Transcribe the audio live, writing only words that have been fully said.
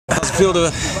How's it feel to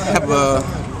have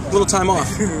a little time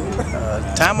off?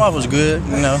 Time off was good,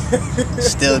 you know.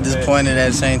 Still disappointed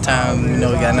at the same time, you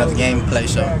know, we got another game to play,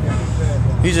 so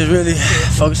we just really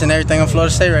focusing everything on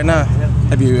Florida State right now.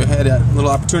 Have you had a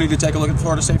little opportunity to take a look at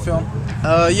Florida State film?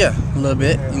 Yeah, a little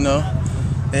bit, you know.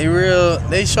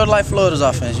 They sort of like Florida's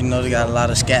offense, you know. They got a lot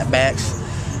of scat backs.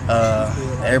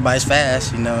 Everybody's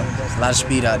fast, you know. There's a lot of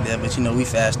speed out there, but you know we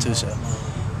fast too. So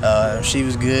she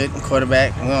was good,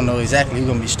 quarterback. We don't know exactly who's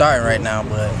gonna be starting right now,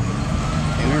 but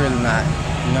we're really not,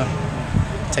 you know,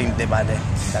 taking it day by day.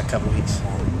 Got a couple weeks.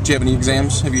 Do you have any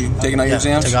exams? Have you taken all your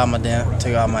exams? Took all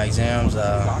my exams,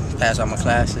 passed all my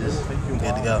classes. I'm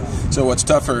good to go. So what's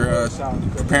tougher,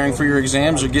 preparing for your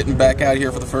exams or getting back out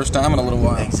here for the first time in a little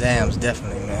while? Exams,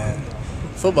 definitely, man.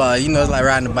 Football, you know, it's like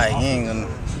riding a bike. You ain't gonna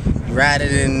ride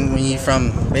it in when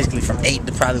you're basically from 8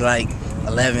 to probably like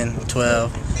 11,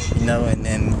 12, you know, and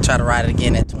then try to ride it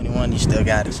again at 21, you still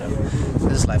got it. So it's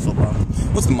just like football.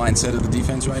 What's the mindset of the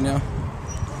defense right now?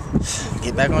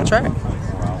 Get back on track.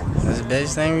 That's the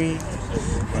biggest thing.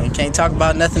 We can't talk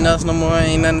about nothing else no more.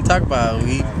 Ain't nothing to talk about.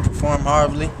 We perform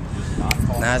horribly.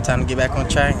 Now it's time to get back on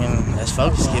track and let's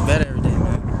focus, get better every day,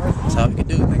 man. That's all we can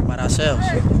do. Think about ourselves.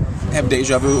 Have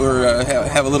deja vu or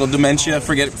have a little dementia?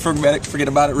 Forget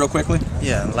about it real quickly.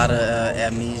 Yeah, a lot of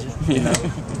amnesia. You know,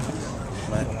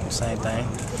 but same thing.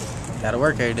 Got to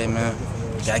work every day, man.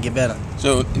 Got to get better.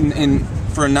 So,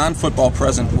 for a non-football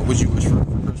present, what would you wish for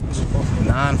Christmas?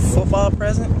 Non-football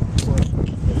present?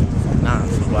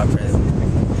 Non-football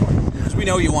present. Because we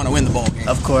know you want to win the ball game.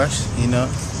 Of course, you know.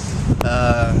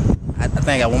 I think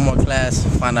I got one more class.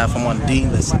 Find out if I'm on the D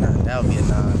list. That would be a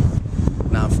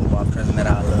non-football present that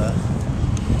I love.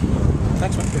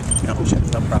 Thanks, man.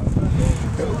 No problem.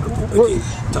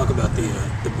 Talk about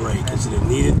the break. Is it a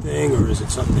needed thing, or is it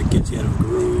something that gets you out of a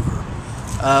groove?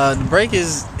 The break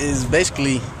is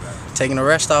basically taking a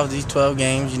rest off these 12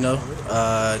 games, you know,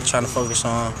 trying to focus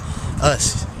on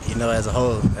us, you know, as a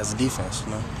whole, as a defense,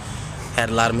 you know. Had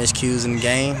a lot of miscues in the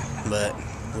game, but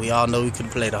we all know we could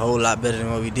have played a whole lot better than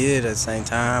what we did. At the same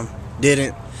time,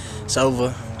 didn't. It's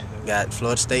over. Got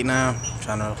Florida State now.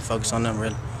 Trying to focus on them,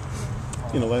 really.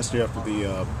 You know, last year after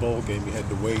the bowl game, you had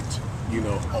to wait, you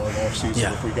know, all off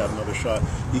season before you got another shot.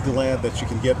 You glad that you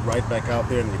can get right back out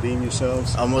there and redeem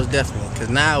yourselves? Almost definitely, because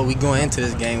now we going into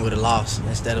this game with a loss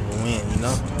instead of a win, you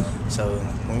know. So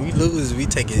when we lose, we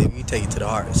take it to the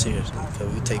heart, seriously,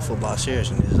 because we take football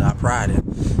seriously. It's our pride.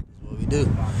 It's what we do.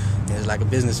 It's like a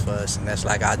business for us, and that's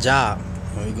like our job.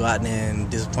 When we go out there and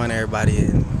disappoint everybody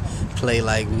and play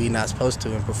like we're not supposed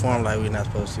to and perform like we're not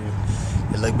supposed to,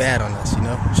 it look bad on us, you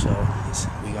know. So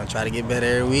we're gonna try to get better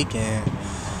every week, and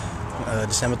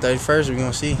December 31st, we're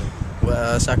gonna see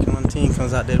what South Carolina team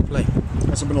comes out there to play.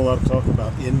 There's been a lot of talk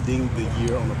about ending the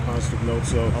year on a positive note.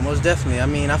 So almost definitely. I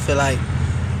mean, I feel like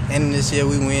ending this year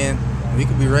we win. We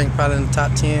could be ranked probably in the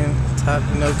top 10,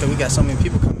 you know, because we got so many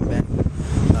people coming back.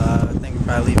 I think we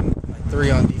probably leaving like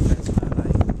 3 on defense, probably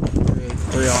like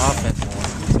 3 on offense.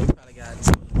 So we probably got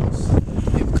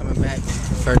people coming back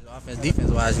first offense,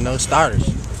 defense-wise, you know, starters.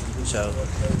 So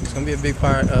it's going to be a big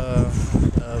part of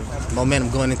momentum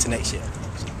going into next year.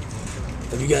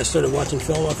 Have you guys started watching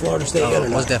film on Florida State yet or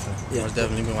not? Most definitely. Yeah. Most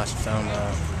definitely been watching film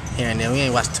here and there. We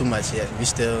ain't watched too much yet. We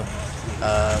still,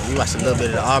 we watched a little bit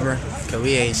of the Auburn because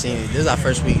we ain't seen it. This is our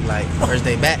first week, like first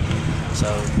day back. So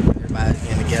everybody's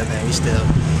getting together and we still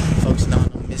focusing on the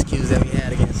miscues that we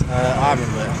had against Auburn.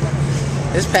 But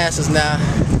it's past us now.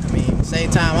 I mean,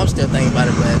 same time, I'm still thinking about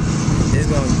it, but it's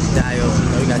going to die over. You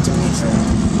know, we got 2 weeks. So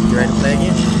you ready to play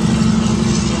again?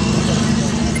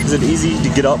 Is it easy to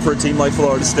get up for a team like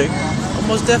Florida State?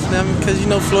 Most definitely, I mean, because you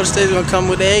know Florida State is going to come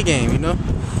with the A game, you know.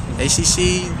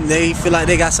 ACC, they feel like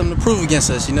they got something to prove against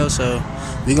us, you know, so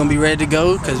we're going to be ready to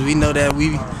go because we know that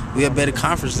we a better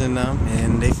conference than them,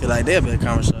 and they feel like they're a better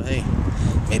conference, so hey,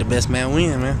 may the best man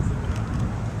win, man.